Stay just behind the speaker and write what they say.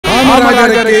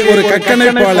காமராஜருக்கு ஒரு கக்கனை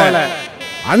போல,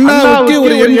 அண்ணாவுக்கு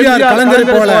ஒரு எம்ஜிஆர் கலைஞரை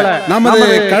போல நமது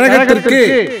கழகத்திற்கு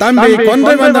தம்பி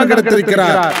கொன்றைவேந்தன்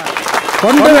கிடைத்திருக்கிறார்.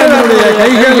 கொன்றைவேந்தனுடைய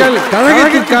கைகள்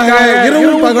கழகத்திற்காக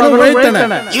இரவும் பகலும் உழைத்தன.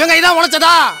 இவன் கைதான்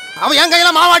உழைச்சதா? அவன் என்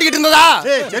கையில மாவாடிக்கிட்டு இருந்ததா?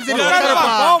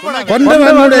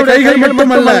 கொன்றைவேந்தனுடைய கைகள்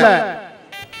மட்டுமல்ல,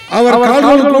 அவர்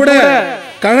கால்கள் கூட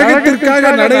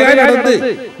கழகத்திற்காக நடையாய் நடந்து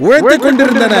உழைத்துக்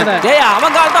கொண்டிருந்தன.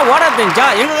 அவன் காலத்தான் ஓட தெரிஞ்சா,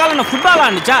 எங்க காலம் ஃபுட்பால்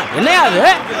ஆனிச்சா? என்னையா அது?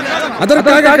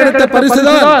 அதற்காக கிடைத்த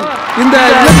பரிசுதான் இந்த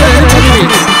பதவி.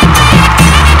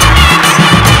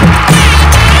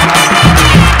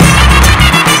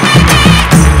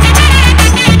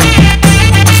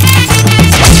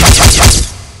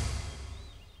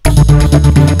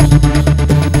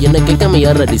 என்ன கேட்காம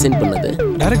யாரா டிசைன் பண்ணது?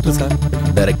 Director sir.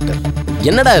 டைரக்டர்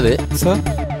என்னடா இது சார்?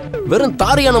 வெறும்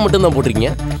தாரியான மட்டும் தான்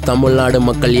போட்டிருக்கீங்க. தமிழ்நாடு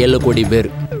மக்கள் 7 கோடி பேர்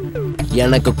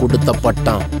எனக்கு கொடுத்த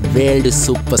பட்டம் வேர்ல்டு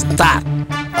சூப்பர் ஸ்டார்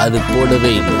அது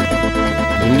போடவே இல்லை.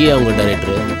 இங்கேயே அவங்க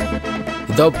டைரக்டர்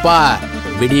இதோப்பா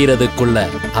விடியறதுக்குள்ள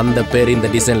அந்த பேர் இந்த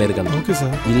டிசைன்ல இருக்கணும். Okay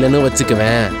sir. இல்லைன்னு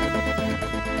வச்சுக்குவேன்,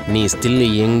 நீ ஸ்டில்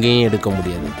எங்கேயும் எடுக்க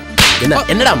முடியாது.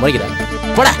 என்னடா முறைக்கிற?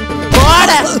 போட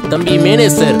போட தம்பி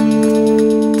மேனேஜர்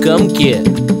கம் கியர்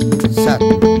சார்.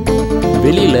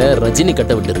 வெளியில ரஜினி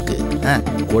கட் அவுட் இருக்கு,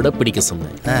 கொடை பிடிக்க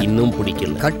சொன்னேன், இன்னும்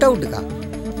பிடிக்கல. கட் அவுட்டுக்கா?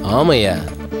 ஆமையா,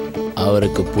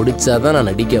 அவருக்கு பிடிச்சாதான் நான்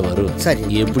நடிக்க வருவேன். சரி.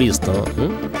 எப்படி இஷ்டம்?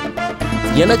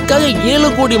 எனக்காக 7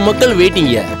 கோடி மக்கள்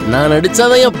வெயிட்டிங்க. நான்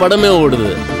நடிச்சாதான் என் படமே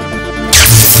ஓடுது.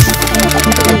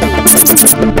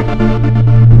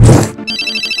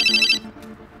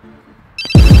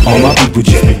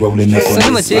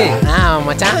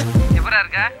 மச்சான்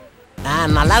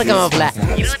நல்லா இருக்க மாப்ள.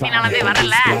 24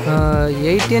 வரல.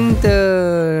 18th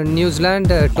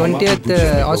New Zealand, 20th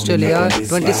Australia,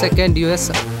 22nd US,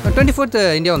 24th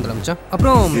India வந்துடும் மச்சான்.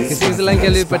 அப்புறம் சீரிஸ்லாம்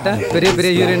கேள்விப்பட்ட பெரிய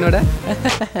பெரிய ஹீரோயினோட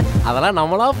அதெல்லாம்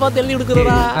நம்மளா பார்த்து எழுதி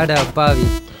கொடுக்குறா. அட பாவி.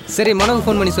 சரி, மனோக்கு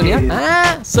ஃபோன் பண்ணி சொன்னியா?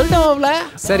 சொல்லிட்டேன் மாப்ள.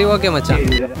 சரி, ஓகே மச்சான்.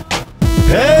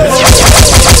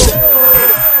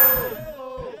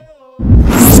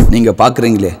 நீங்க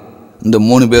பாக்குறீங்களே, இந்த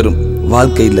 3 பேரும்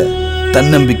வாழ்க்கையில்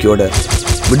தன்னம்பிக்கையோட,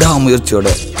 விடாமுயற்சியோட,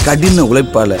 கடின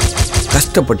உழைப்பால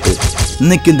கஷ்டப்பட்டு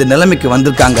இன்னைக்கு இந்த நிலைமைக்கு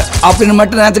வந்திருக்காங்க அப்படின்னு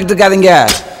மட்டும் நினைச்சுக்கிட்டு இருக்காதீங்க.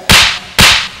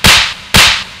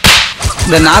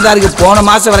 இந்த நாதாரிக்கு போன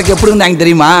மாசம் வரைக்கும் எப்படி இருந்தாங்க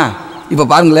தெரியுமா? இப்ப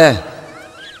பாருங்களேன்.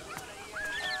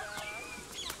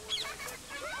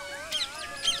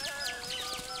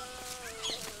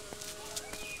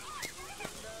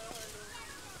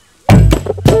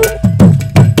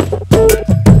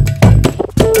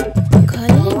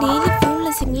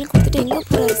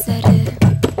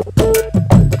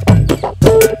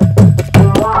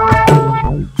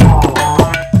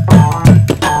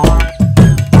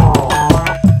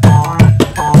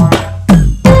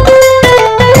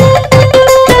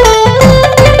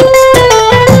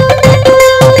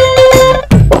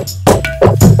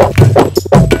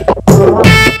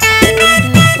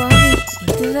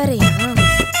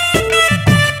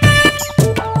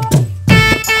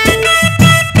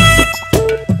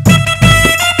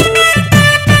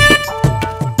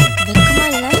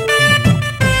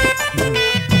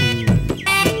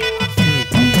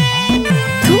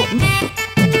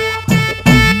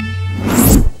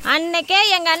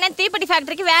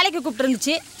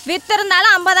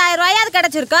 வித்திருந்தாலும் 50,000 ரூபாயாவது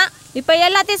கிடைச்சிருக்கும். இப்ப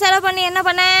எல்லாத்தையும் செலவு பண்ணி என்ன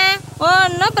பண்ண?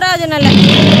 ஒன்னும் பிரயோஜனம் இல்லை.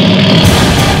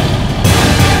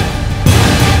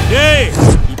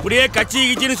 இப்படியே கட்சி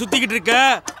கிச்சின்னு சுத்திக்கிட்டு இருக்க,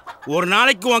 ஒரு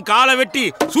நாளைக்கு உன் காலை வெட்டி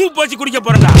சூப் வச்சு குடிக்க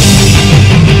போறடா.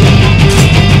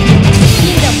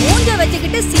 இந்த மூஞ்ச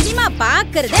வச்சுக்கிட்டு சினிமா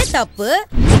பாக்குறதே தப்பு.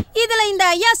 இதுல இந்த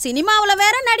ஐயா சினிமாவுல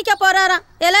வேற நடிக்க போறாராம்.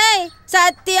 ஏலே,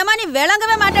 சத்தியமா நீ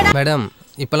விளங்கவே மாட்டேடா. மேடம்,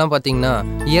 இப்பெல்லாம் பாத்தீங்கன்னா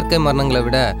இயற்கை மரணங்களை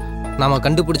விட நாம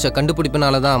கண்டுபிடிச்ச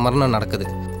கண்டுபிடிப்பினால தான் மரணம் நடக்குது.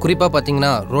 குறிப்பாக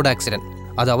பார்த்தீங்கன்னா ரோடு ஆக்சிடென்ட்.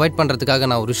 அதை அவாய்ட் பண்ணுறதுக்காக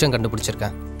நான் ஒரு விஷயம்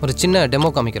கண்டுபிடிச்சிருக்கேன். ஒரு சின்ன டெமோ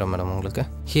காமிக்கிறேன் மேடம் உங்களுக்கு.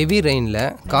 ஹெவி ரெயினில்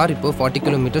கார் இப்போ 40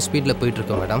 கிலோமீட்டர் ஸ்பீடில்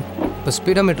போயிட்டுருக்கோம் மேடம். இப்போ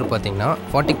ஸ்பீடோமீட்டர் பார்த்தீங்கன்னா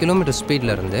 40 கிலோமீட்டர்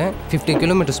ஸ்பீட்லேருந்து 50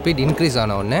 கிலோமீட்டர் ஸ்பீட் இன்க்ரீஸ்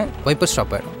ஆன உடனே வைப்பர்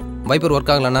ஸ்டாப் ஆகிடும். வைப்பர்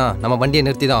ஒர்க் ஆகலைன்னா நம்ம வண்டியை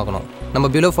நிறுத்தி தான் ஆகணும். நம்ம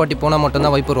பிலோ 40 போனால்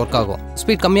மட்டும்தான் வைப்பர் ஒர்க் ஆகும்.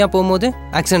 ஸ்பீட் கம்மியாக போகும்போது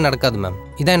ஆக்சிடென்ட் நடக்காது மேம்.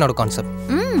 இதான் என்னோட கான்செப்ட்.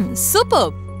 சூப்பர்.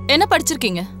 என்ன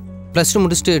படிச்சிருக்கீங்க? +2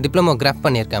 முடிச்சுட்டு டிப்ளமோ கிராஃப்ட்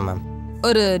பண்ணியிருக்கேன் மேம்.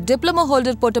 ஒரு டிப்ளமோ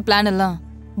ஹோல்டர் போட்ட பிளான் எல்லாம்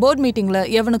போர்ட் மீட்டிங்ல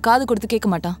எவனு காது கொடுத்து கேட்க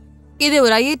மாட்டான். இதே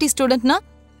ஒரு IIT ஸ்டூடெண்ட்னா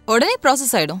உடனே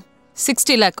ப்ராசஸ் ஆயிடும்.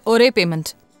 60 lakh ஒரே பேமெண்ட்.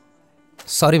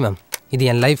 சாரி மேம், இது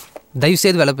என் லைஃப். தயவு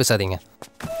செய்து வேலை பேசாதீங்க.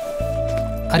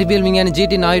 அறிவியல் விஞ்ஞானி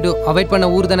GT நாயுடு அவாய்ட் பண்ண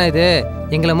ஊர் தானே இது?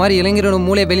 எங்களை மாதிரி இளைஞரோட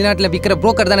மூளை வெளிநாட்டில் விற்கிற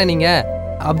புரோக்கர் தானே நீங்க?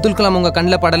 அப்துல் கலாம் உங்க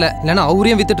கண்ணில் படலை, இல்லைன்னா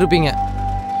அவரையும் வித்துட்டு இருப்பீங்க.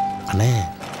 அண்ணே,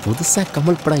 புதுசாக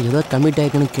கமல் படம் ஏதோ கமிட்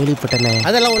ஆகிக்கணும்னு கேள்விப்பட்டேனே.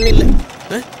 அதெல்லாம் ஒன்றும் இல்லை.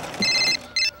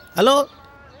 ஹலோ,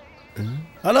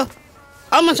 ஹலோ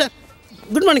ஆமாம் sir,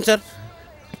 good morning sir.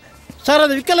 Sir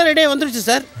அது விற்கலாம் ரெடியாக வந்துடுச்சு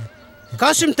சார்.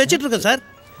 Costume தைச்சிட்ருக்கேன் sir.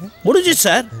 முடிஞ்சிச்சு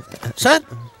சார். சார்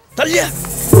தள்ளியா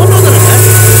கொண்டு வந்துடுறேன் சார்.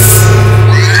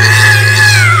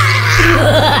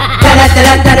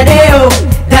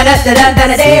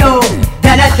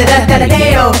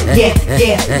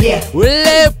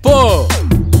 உள்ளே போ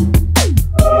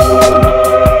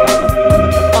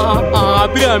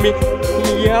அபிராமி,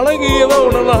 எனக்கு ஏதோ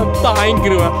ஒன்று நான்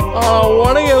தாங்கிடுவேன்.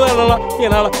 உனக்கு ஏதோ என்னலாம்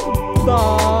என்னால்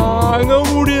தாங்க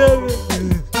முடியாது.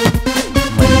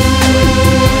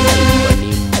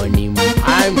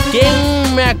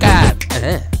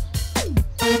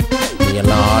 நீ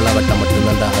எல்லாம் ஆளை வெட்ட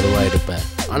மட்டும்தான்டா அருவா இருப்பேன்.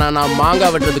 ஆனா நான்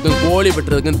மாங்காய் வெட்டுறதுக்கும், கோழி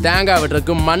வெட்டுறதுக்கும், தேங்காய்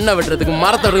வெட்டுறதுக்கும், மண்ணை வெட்டுறதுக்கும்,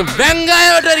 மரத்தை வெட்டுறதுக்கும்,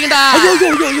 வெங்காயம் வெட்டுறீங்கடா.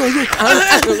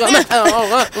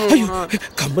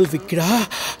 கம்பல் விற்கிறா.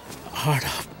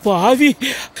 ஆடா பாவி,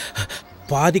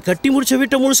 பாதி கட்டி முடிச்ச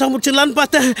வீட்டை முழுசா முடிச்சிடலான்னு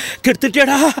பார்த்தேன்.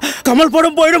 கெடுத்துட்டேடா. கமல்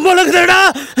படம் போயிடும் போல இருக்குதுடா.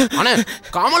 அண்ணே,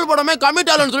 கமல் படமே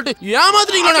கமிட்டாலன்னு சொல்லிட்டு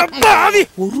ஏமாத்துறீங்களா பாவி?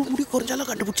 ஒரு முடி குறைஞ்சாலும்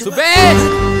கண்டுபிடிச்சு.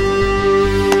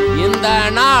 இந்த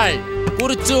நாள்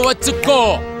குறிச்சு வச்சுக்கோ.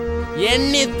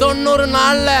 எண்ணி 90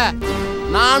 நாள்ல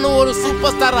நானும் ஒரு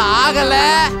சூப்பர் ஸ்டார் ஆகல.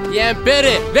 என்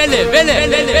பேரு வேலு வேலு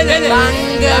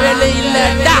தங்க வேலு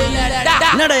இல்லடா.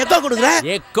 என்னடா எக்கோ கொடுக்குற?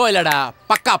 எக்கோ இல்லடா,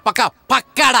 பக்கா பக்கா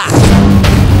பக்காடா.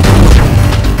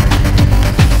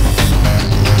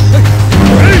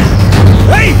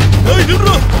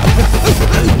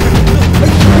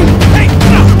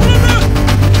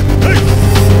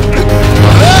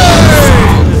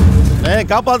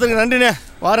 காப்பாத்துங்க நன்றினே.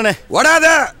 வாரனே ஓடாத.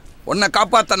 உன்னை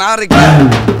காப்பாத்த நான் இருக்கேன்.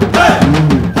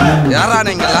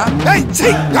 யாரானீங்களா?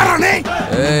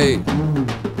 ஏய்,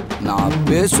 நான்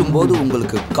பேசும்போது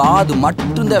உங்களுக்கு காது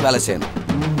மட்டும்தான் வேலை செய்யணும்.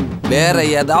 வேற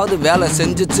ஏதாவது வேலை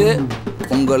செஞ்சுச்சு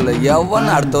உங்களை எவன்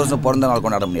அடுத்த வருஷம் பிறந்த நாள்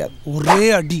கொண்டாட முடியாது. ஒரே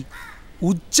அடி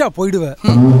உச்சா போயிடுவேன்.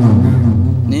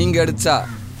 நீங்க அடிச்சா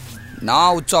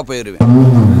நான் உச்சா போயிடுவேன்.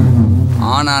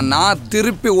 ஆனா நான்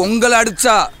திருப்பி உங்களை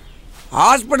அடிச்சா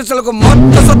ஹாஸ்பிட்டலுக்கு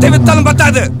மொத்த சொத்தை வித்தாலும்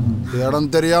பத்தாது. இடம்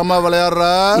தெரியாம விளையாடுற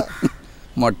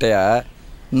மொட்டையா,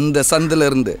 இந்த சந்தில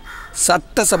இருந்து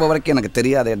சட்டசபை வரைக்கும் எனக்கு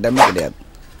தெரியாத இடமே கிடையாது.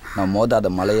 நான் மோதாத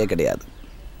மலையே கிடையாது.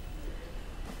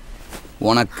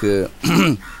 உனக்கு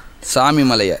சாமி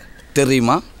மலைய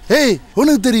தெரியுமா? ஏய்,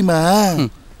 உனக்கு தெரியுமா?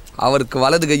 அவருக்கு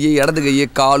வலது கையை, இடது கையை,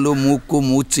 காலு, மூக்கு,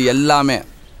 மூச்சு எல்லாமே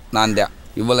நான் தான்.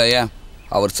 இவ்வளோ ஏன்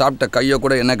அவர் சாப்பிட்ட கையை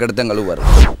கூட என்ன கெடுத்தேன் கழுவார்.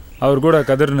 அவர் கூட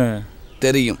கதிர்னு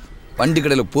தெரியும். வண்டி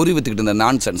கடையில் பொறி வித்துக்கிட்டு இருந்த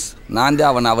நான்சென்ஸ். நான் தான்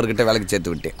அவனை அவர்கிட்ட வேலைக்கு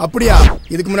சேர்த்து விட்டேன். அப்படியா?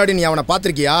 இதுக்கு முன்னாடி நீ அவனை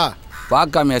பார்த்துருக்கியா?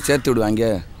 பார்க்காமையா சேர்த்து விடுவாங்க.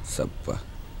 சப்பா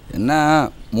என்ன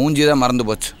மூஞ்சிதான் மறந்து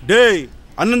போச்சு. டேய்,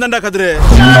 அண்ணன் தாண்டா கதிரு.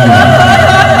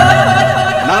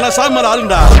 நானா சாமி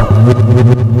ஆளுண்டா.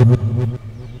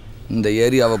 இந்த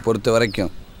ஏரியாவை பொறுத்த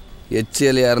வரைக்கும்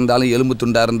எச்சியலையாக இருந்தாலும் எலும்பு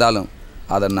துண்டாக இருந்தாலும்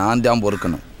அதை நான் தான்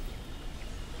பொறுக்கணும்.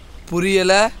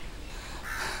 புரியலை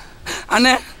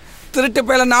அண்ணே? திருட்டு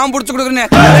பையில நான் பிடிச்சி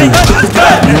கொடுக்குறேன்.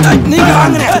 நீங்க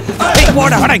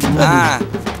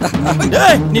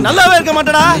நீ நல்லாவே இருக்க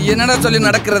மாட்டடா. என்னடா சொல்லி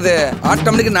நடக்கிறது?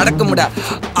 ஆட்டோமேட்டிக் நடக்க முடியா?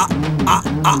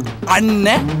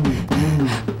 அண்ணன்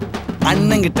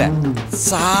அண்ணங்கிட்ட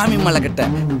சாமி மலை கிட்ட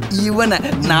இவனை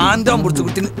நான் தான் பிடிச்சி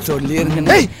கொடுத்தேன்னு சொல்லிருங்க.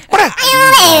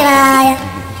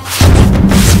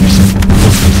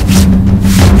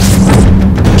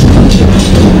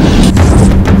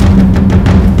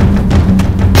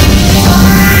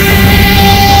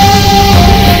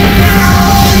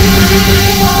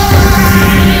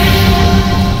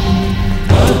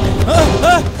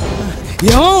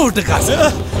 எவன் விட்டு காசு?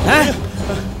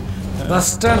 பஸ்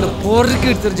ஸ்டாண்ட் பொறுக்கி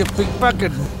தெரிஞ்ச பிக்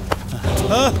பாக்கெட்.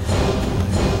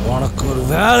 உனக்கு ஒரு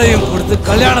வேலையும் கொடுத்து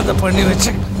கல்யாணத்தை பண்ணி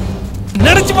வச்சு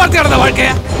நினைச்சு பார்த்து அந்த வாழ்க்கைய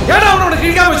ஏடா அவனோட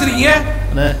கிழிக்காம வச்சிருக்கீங்க?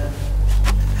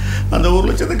 அந்த 1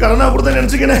 லட்சத்தை கடனா கொடுத்தா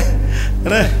நினைச்சுக்கணே.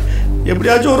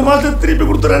 எப்படியாச்சும் ஒரு மாதத்தை திருப்பி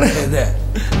கொடுத்துறானே.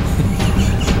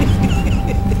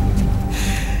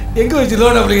 எங்க வச்சு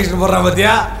லோன் அப்ளிகேஷன் போடுறான்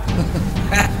பாத்தியா?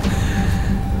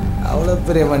 அவ்வளோ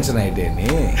பெரிய மனுஷன் ஆகிட்டே நீ.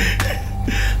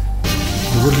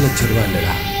 1 லட்ச ரூபா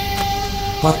இல்லைடா,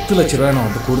 10 லட்ச ரூபாய் நான்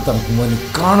வந்து கொடுத்து அனுப்பும்போது நீ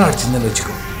காண அடிச்சிருந்தேன்னு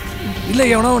வச்சுக்கோ. இல்லை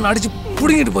எவனோ ஒன்று அடிச்சு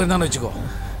பிடிங்கிட்டு போயிருந்தான்னு வச்சுக்கோ.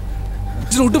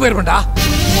 விட்டு போயிருப்பேன்டா.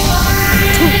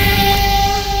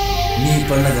 நீ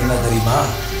பண்ணது என்ன தெரியுமா?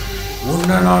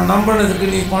 உன்னை நான் நம்பினதுக்கு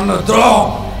நீ பண்ண துரோகம்.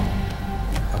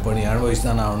 அப்போ நீ அனுபவிச்சு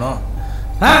தானே ஆகணும்.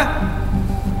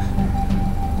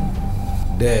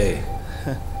 டேய்,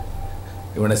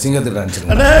 இவனை சிங்கத்துக்கு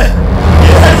அனுப்பிச்சிருக்கேன்.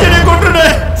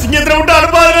 சிங்கத்தை விட்டு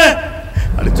அனுப்பாது.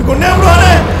 அடிச்சு கொண்டே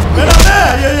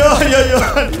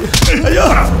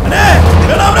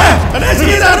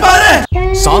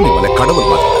சாமி மலை கடவுள்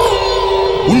மாதிரி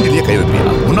உண்டிலேயே கை வைப்பியா?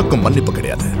 உனக்கும் மன்னிப்பு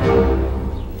கிடையாது.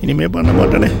 இனிமே பண்ண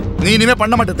மாட்டேனே. நீ இனிமே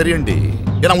பண்ண மாட்டே தெரியும்டி.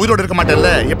 ஏன்னா உயிரோடு இருக்க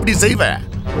மாட்டேல்ல, எப்படி செய்வ?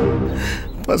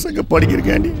 பசங்க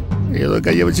படிக்கிறக்காண்டி ஏதோ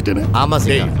கையை வச்சுட்டேனே. ஆமா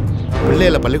சார்,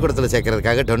 பிள்ளைகளை பள்ளிக்கூடத்தில்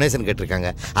சேர்க்கறதுக்காக டொனேஷன் கேட்டிருக்காங்க,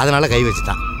 அதனால கை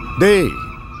வச்சுட்டான். டேய்,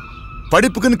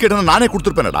 படிப்புக்குன்னு கேட்டா நானே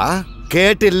கொடுத்துருப்பேனடா.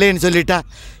 கேட்டு இல்லைன்னு சொல்லிட்டா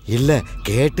இல்ல,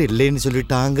 கேட்டு இல்லைன்னு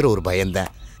சொல்லிட்டாங்கிற ஒரு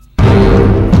பயம்தான்.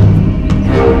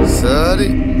 சரி,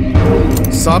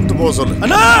 சாப்பிட்டு போக சொல்லு.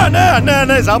 அண்ணா அண்ணா அண்ணா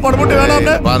அண்ணா சாப்பாடு போட்டு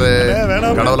வேணாம் பாரு,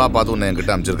 கடவுளா பார்த்து உன்னை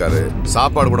என்கிட்ட அனுப்பிச்சிருக்காரு.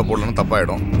 சாப்பாடு கூட போடலன்னு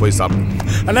தப்பாயிடும், போய் சாப்பிடு.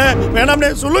 அண்ணா வேணாம்னே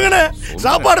சொல்லுங்கண்ணே,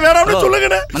 சாப்பாடு வேணாம்னு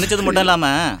சொல்லுங்கண்ணே. மன்னிச்சது மட்டும்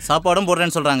இல்லாம சாப்பாடும்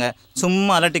போடுறேன்னு சொல்றாங்க.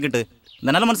 சும்மா அலட்டிக்கிட்டு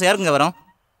இந்த நல்ல மனசு யாருக்குங்க வரும்?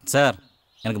 சார்,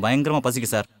 எனக்கு பயங்கரமா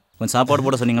பசிக்கு சார், கொஞ்சம் சாப்பாடு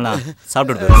போட சொன்னீங்களா?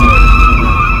 சாப்பிட்டுட்டு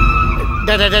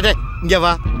இங்க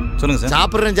வா. சொல்லுங்க சார்.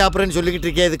 சாப்பிட்றேன்னு சொல்லிக்கிட்டு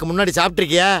இருக்கியா? இதுக்கு முன்னாடி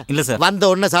சாப்பிட்ருக்கியா? இல்ல சார். வந்த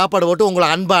உடனே சாப்பாடு போட்டு உங்களை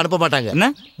அன்பா அனுப்ப மாட்டாங்க. என்ன?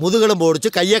 முதுகெலும்பு ஒடிச்சு,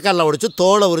 கையை காலில் ஒடிச்சு,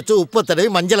 தோலை உரிச்சு, உப்பை தடவி,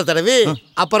 மஞ்சளை தடவி,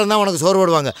 அப்புறம் தான் உனக்கு சோறு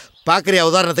போடுவாங்க. பாக்குறியா?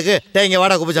 உதாரணத்துக்கு இங்க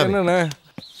வாடா குப்புசாமி,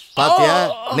 பாத்தியா?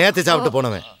 நேத்து சாப்பிட்டு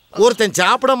போனவன் ஒருத்தன்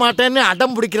சாப்பிட மாட்டேன்னு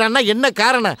அடம் பிடிக்கிறான்னா என்ன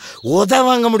காரணம்? உத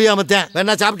வாங்க முடியாமத்தேன்.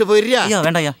 வேணா சாப்பிட்டு போயிடுறியா?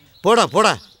 வேண்டாயா. போடா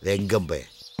போடா. வெங்கம்பே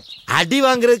அடி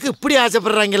வாங்குறதுக்கு இப்படி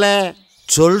ஆசைப்படுறாங்களே.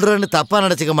 சொல்றேன்னு தப்பா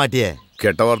நினைச்சுக்க மாட்டியே?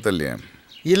 கெட்ட வார்த்தை இல்லையே.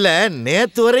 இல்ல,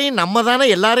 நேத்து வரையும் நம்ம தானே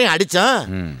எல்லாரையும் அடிச்சோம்.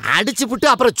 அடிச்சு விட்டு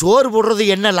அப்புறம் சோறு போடுறது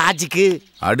என்ன லாஜிக்கு?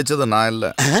 அடிச்சது நான் இல்ல,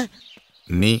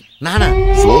 நீ. நானா?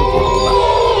 சோறு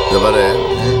போடுறதுல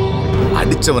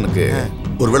அடிச்சவனுக்கு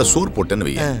ஒருவேளை சோறு போட்டேன்னு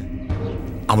வை,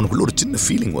 அவனுக்குள்ள ஒரு சின்ன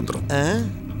ஃபீலிங் வந்துடும்.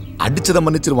 அடிச்சதை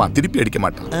மன்னிச்சிருவான், திருப்பி அடிக்க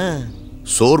மாட்டான்.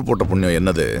 சோறு போட்ட புண்ணியம்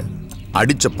என்னது,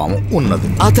 அடிச்ச பாவம் உன்னது.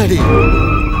 ஆத்தாடி,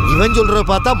 இவன் சொல்ற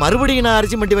பார்த்தா மறுபடியும் நான்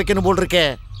அரிசி மண்டி வைக்கணும் போல்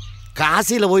இருக்கேன்.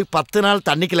 காசியில போய் 10 நாள்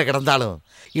தண்ணிக்குள்ள கிடந்தாலும்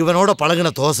இவனோட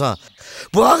பழகின தோசம்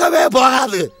போகவே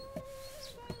போகாது.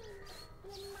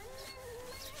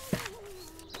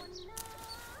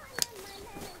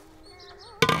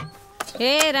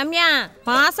 ரம்யா,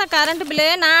 மாசம் கரண்ட் பில்லு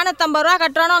 450 ரூபா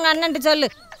கட்டணும் உங்க அண்ணன் சொல்லு.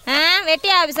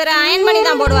 வெட்டி ஆபீசர் அயன் பண்ணி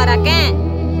தான் போடுவாராக்க.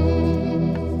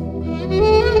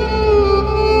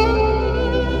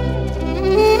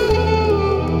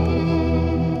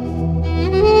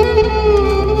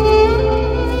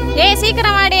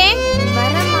 சீக்கிரம் வாடி.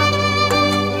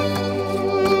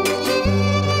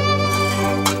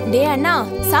 டே அண்ணா,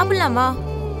 சாப்பிடலாம் வா.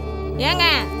 ஏங்க,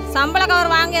 சம்பள கவர்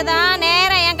வாங்கியதான்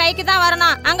நேரம் என் கைக்கு தான்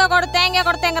வரணும். அங்க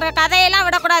கொடுத்தேங்கிற கதையெல்லாம்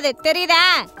விடக்கூடாது, தெரியுதா?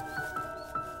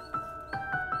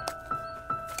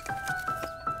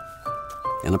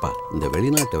 என்னப்பா, இந்த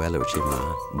வெளிநாட்டு வேலை விஷயமா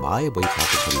பாய போய்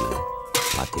பார்த்து சொன்னேன்,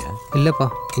 பாத்தியா? இல்லப்பா,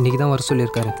 இன்னைக்கு தான் வர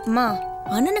சொல்லியிருக்காரு. அம்மா,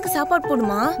 அண்ணனுக்கு சாப்பாடு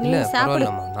போடுமா? இல்ல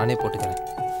பரவாயில்லம்மா, நானே போட்டுக்கிறேன்.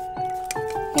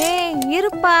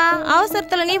 இருப்பா,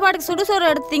 அவசரத்துல நீ பாட்டுக்கு சுடுசோறு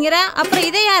எடுத்தீங்கிற, அப்புறம்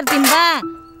இதை யார் திம்பா?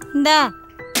 இந்தா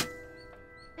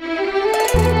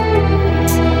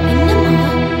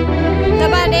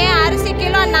அரிசி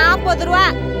கிலோ 40 ரூபா.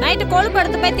 நைட்டு கொழுப்பு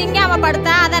எடுத்து போய் திங்காம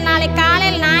படுத்தா அதை நாளைக்கு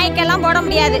காலையில் நாய்க்கெல்லாம் போட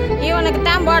முடியாது, இவனுக்கு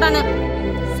தான் போடணும்.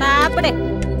 சாப்பிடு.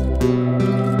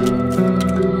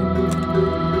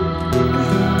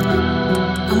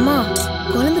 அம்மா,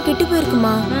 குழம்பு கெட்டு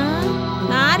போயிருக்குமா?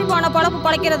 நாரி போன பொழப்பு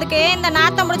பொழைக்கிறதுக்கு இந்த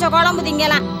நாத்தம் முடிச்ச குழம்பு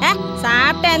திங்கலாம்.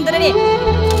 சாப்பிட்டேன் எந்திரடி.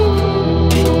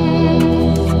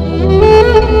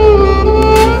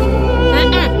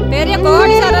 பெரிய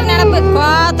கோடீஸ்வரர் நினைப்பு,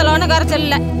 கோத்துல ஒண்ணு கரைச்சல்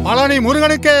இல்ல. பழனி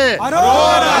முருகனுக்கு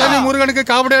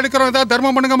காவடி எடுக்கிறோம், ஏதாவது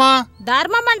தர்மம் பண்ணுங்கம்மா.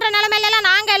 தர்மம் பண்ற நிலைமையில எல்லாம்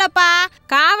நாங்க இல்லப்பா.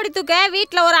 காவடி தூக்க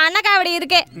வீட்டுல ஒரு அண்ணன் காவடி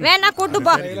இருக்கு, வேணா கூட்டு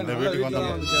போ.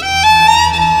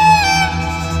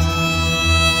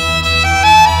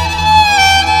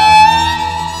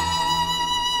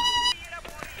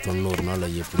 90 நாள்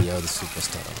எப்படியாவது சூப்பர்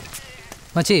ஸ்டார் ஆகும்.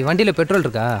 மச்சி, வண்டியில் பெட்ரோல்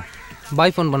இருக்கா?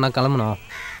 பாய் ஃபோன் பண்ணால் கிளம்பணும்.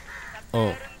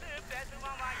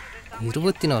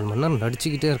 24 மணி நேரம்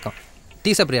நடிச்சுக்கிட்டே இருக்கான்.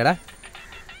 டீ சாப்பிட்றியாடா?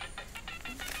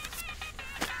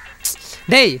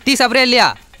 டேய், டீ சாப்பிட்றியா இல்லையா?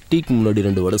 டீக்கு முன்னாடி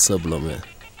 2 வடை சாப்பிடலாமே.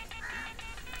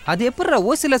 அது எப்படிடா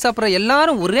ஓசியில் சாப்பிட்ற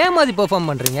எல்லாரும் ஒரே மாதிரி பெர்ஃபார்ம்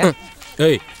பண்ணுறீங்க?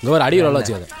 ஏய், இங்கே வர அடி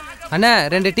வரலாச்சு. அண்ணா,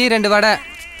 2 டீ 2 வடை.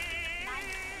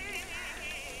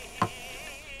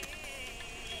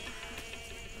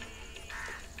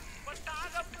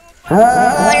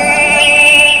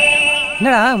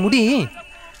 என்னடா முடி?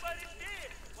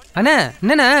 அண்ணா,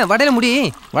 என்னண்ணா வடையில முடி?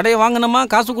 வடையை வாங்கினோமா,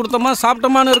 காசு கொடுத்தோமா,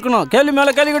 சாப்பிட்டோமான்னு இருக்கணும். கேள்வி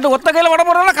மேலே கேள்வி கேட்டு ஒத்த கையில் வடை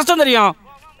போடுறதுலாம் கஷ்டம் தெரியும்.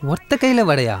 ஒத்த கையில்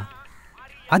வடையா?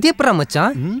 அது எப்படா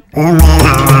மச்சான்?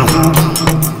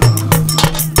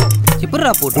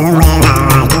 எப்படா போட்டு?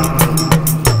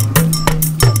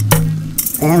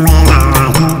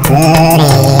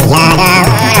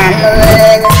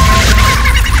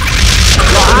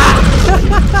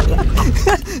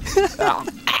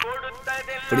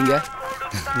 பிடிங்க.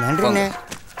 நன்றிண்ணே.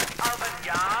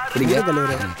 பிடிங்க.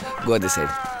 கோ தி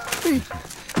சைடு.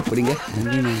 பிடிங்க.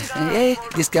 ஏய்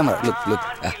திஸ் கேமரா லுக்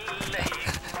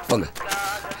போங்க.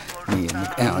 நீ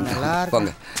போங்க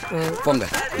போங்க.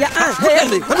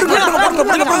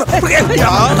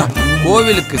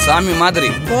 கோவிலுக்கு சாமி மாதிரி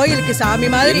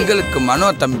எங்களுக்கு மனோ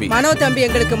தம்பி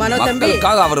எங்களுக்கு மனோ தம்பி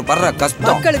அவர் படுற கஷ்டம்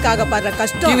மக்களுக்காக படுற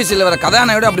கஷ்டம். டிவிசில வர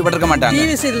கதாநாயகன் அப்படி பட்டிருக்க மாட்டாங்க.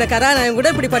 டிவிசில கதாநாயகன் கூட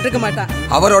இப்படி பட்டிருக்க மாட்டான்.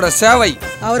 அவரோட சேவை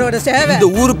இந்த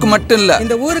ஊருக்கு மட்டும் இல்ல,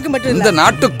 இந்த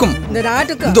நாட்டுக்கும்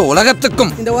இந்த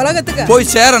உலகத்துக்கும்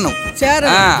போய் சேரணும்.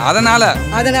 அதனால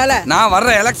நான் வர்ற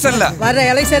எலெக்ஷன்ல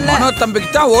மனோ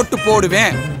தம்பிக்கு தான் ஓட்டு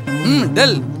போடுவேன்.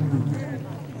 டெல்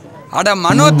அட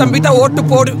மனோ தம்பி தான் ஓட்டு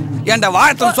போடு. ஏண்டா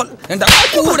வாயத்தம் சொல். ஏண்டா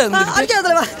கூட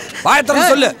வாயத்தம்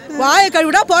சொல்லு. வாய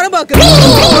கழுவிடா போறம்போக்கு.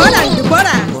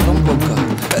 போடா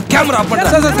கேமரா பண்ற.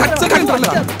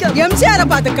 எம்ஜிஆரை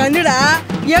பார்த்த கண்ணுடா,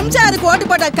 எம்ஜிஆருக்கு ஓட்டு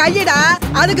போட்ட கையிடா.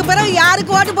 அதுக்கு பிறகு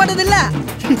யாருக்கு ஓட்டு போட்டது இல்ல.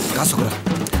 காசு கூட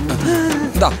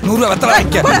 100 ரூபாய் வெத்தலை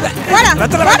வைக்க.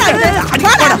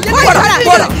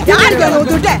 யாருக்கு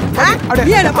ஊத்துட்டே?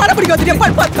 நீ என்ன பணம் பிடிக்க வந்துட்டே?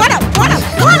 போடா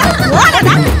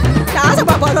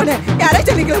காசப்பா போறோனே.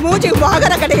 எலெக்ஷன் நிக்கிற மூஞ்சி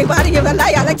வாகன கடையை பாருங்க.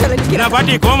 எல்லாம் எலெக்ஷன் நிக்கிற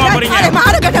பாட்டி கோமா போறீங்க. அட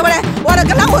மாற கட்டவளே,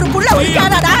 உனக்கெல்லாம் ஒரு புள்ள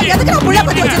உரிக்காதடா. எதுக்கு நான் புள்ள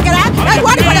பத்தி வச்சிருக்கற?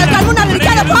 ஓடி போடா, கண் முன்னால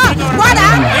நிக்காத. போடா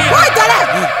போய் தொலை.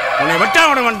 உன்னை வெட்டா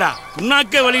விட வேண்டாம்.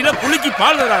 புண்ணாக்க வழியில புளிக்கு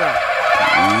பால் தராரா?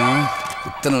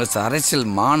 இத்தனை வருஷம் அரசியல்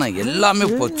மானம் எல்லாமே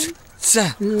போச்சு.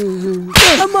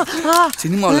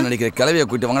 சினிமாவில் நடிக்கிற கிளவியை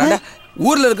கூட்டி வாங்க.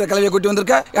 ஊர்ல இருக்கிற கிளவியை கூட்டி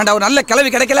வந்திருக்க. ஏன்டா ஒரு நல்ல கிளவி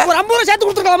கிடைக்கல? ஒரு 50 ரூபாய் சேர்த்து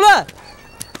கொடுத்துருக்கலாம்ல.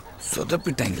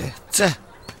 சொதப்பிட்டாங்களே.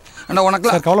 அண்ணா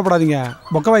உனக்குலாம் சார் கவலைப்படாதீங்க.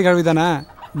 பொக்கவாய் கழுவி தானே,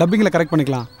 டப்பிங்கில் கரெக்ட்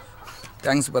பண்ணிக்கலாம்.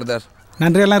 Thanks brother.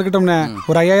 நன்றி எல்லாம் இருக்கட்டும்ண்ணே.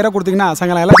 ஒரு 5000 கொடுத்தீங்கன்னா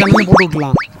சாயங்காலம் எல்லா சேனல்லையும் போட்டு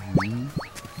விட்டுலாம்.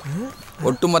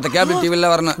 ஒட்டுமொத்த கேபிள் டிவில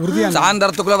வரணும்.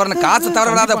 சாயந்தரத்துக்குள்ள வரணும். காசு தவற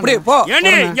விடாத. அப்படியே போ.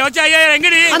 ஏண்டி இங்க வச்ச 5000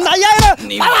 எங்கடி? அந்த 5000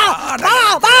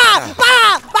 பா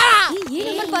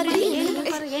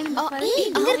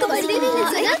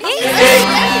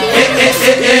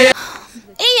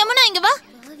ஏய் யமுனா இங்க வா.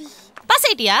 பாஸ்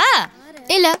ஆயிட்டியா?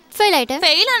 இல்ல ஃபெயில் ஆயிட்டேன்.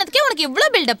 ஃபெயில் ஆனதுக்கே உனக்கு இவ்ளோ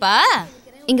பில்டப்பா?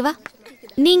 இங்க வா.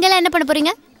 நீங்களா என்ன பண்ண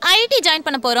போறீங்க? ஐடி ஜாயின்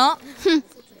பண்ண போறோம்.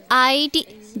 ஐடி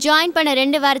ஜாயின் பண்ண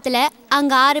 2 வாரத்துல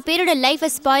அங்க 6 பேரோட லைஃபை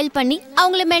ஸ்பாயில் பண்ணி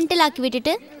அவங்கள மென்டல் ஆக்கி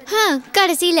விட்டுட்டு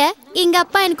கடைசியில எங்க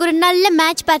அப்பா எனக்கு ஒரு நல்ல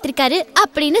மேட்ச் பார்த்திருக்காரு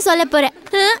அப்படின்னு சொல்ல போறேன்.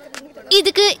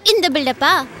 இதுக்கு இந்த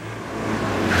பில்டப்பா?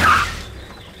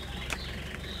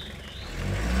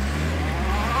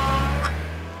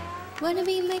 Wanna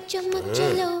be my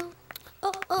chamachalo?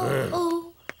 Oh oh oh.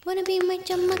 Wanna be my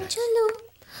chamachalo?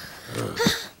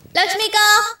 லட்சுமிகா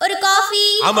ஒரு காஃபி.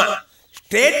 ஆமா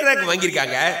ஸ்டேட் ரேங்க்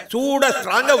வாங்கிருக்காங்க. சூடா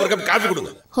ஸ்ட்ராங்கா ஒரு கப் காபி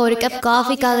கொடுங்க. ஒரு கப்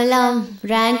காஃபிக்காகலாம்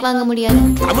ரேங்க் வாங்க முடியாது.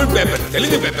 Tamil paper,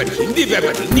 Telugu paper, Hindi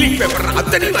paper, English paper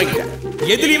அத்தனையும் வாங்கிட்டேன்.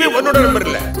 எதுலயுமே உன்னோட நம்பர்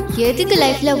இல்ல. எதுக்கு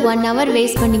லைஃப்ல 1 hour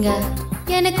வேஸ்ட் பண்ணீங்க?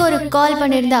 எனக்கு ஒரு கால்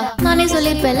பண்ணிருந்தா நானே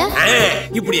சொல்லிருப்பேன்ல.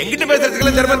 இப்படி எங்கிட்ட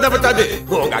பேசுறதுக்கு ஜெர்மன் தான் பத்தாது.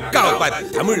 உங்க அக்காவை பார்த்து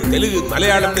தமிழ், தெலுங்கு,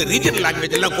 மலையாளம்னு ரீஜனல்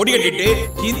லாங்குவேஜ் எல்லாம் கொடி கட்டிட்டு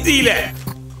ஹிந்தியில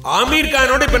ஆமீர்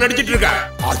கானோட இப்ப நடிச்சிட்டு இருக்கா.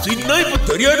 அசின்னா இப்ப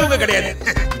தெரியாதவங்க கிடையாது.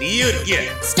 நீயும் இருக்கிய.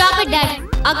 Stop it dot.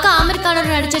 அக்கா ஆமீர் கானோட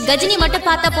நடிச்ச கஜினி மட்டும்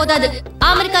பார்த்தா போதாது.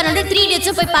 ஆமீர் கானோட 3 Idiots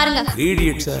போய் பாருங்க. 3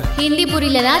 Idiots ஹிந்தி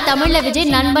புரியலனா தமிழ்ல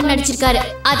விஜய் நண்பன் நடிச்சிருக்காரு.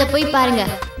 அத போய் பாருங்க.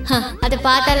 அத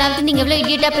பார்த்தாலாம் நீங்க எவ்வளவு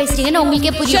இடியட்டா பேசுறீங்கன்னு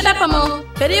உங்களுக்கே புரியும். ஷட் அப் அம்மா.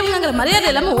 பெரியவங்கங்கற மரியாதை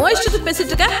இல்லாம ஓயிஷ்டுக்கு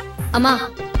பேசிட்டு இருக்க. அம்மா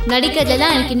நடிக்கிறதுல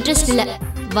எனக்கு இன்ட்ரெஸ்ட் இல்ல.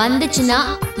 வந்துச்சுனா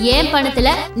ஏன் பணத்துல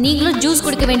நீங்களும் ஜூஸ்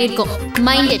குடிக்க வேண்டியிருக்கும்.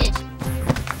 Mind it.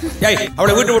 ஏய்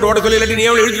அவளை வீட்டு விட்டு ஓட சொல்லி நீ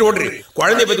எவ்வளவு இழுத்து ஓடுறீ?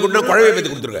 குழந்தைய பத்தி கொடுத்தா குழந்தைய பத்தி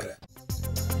கொடுத்துருக்க.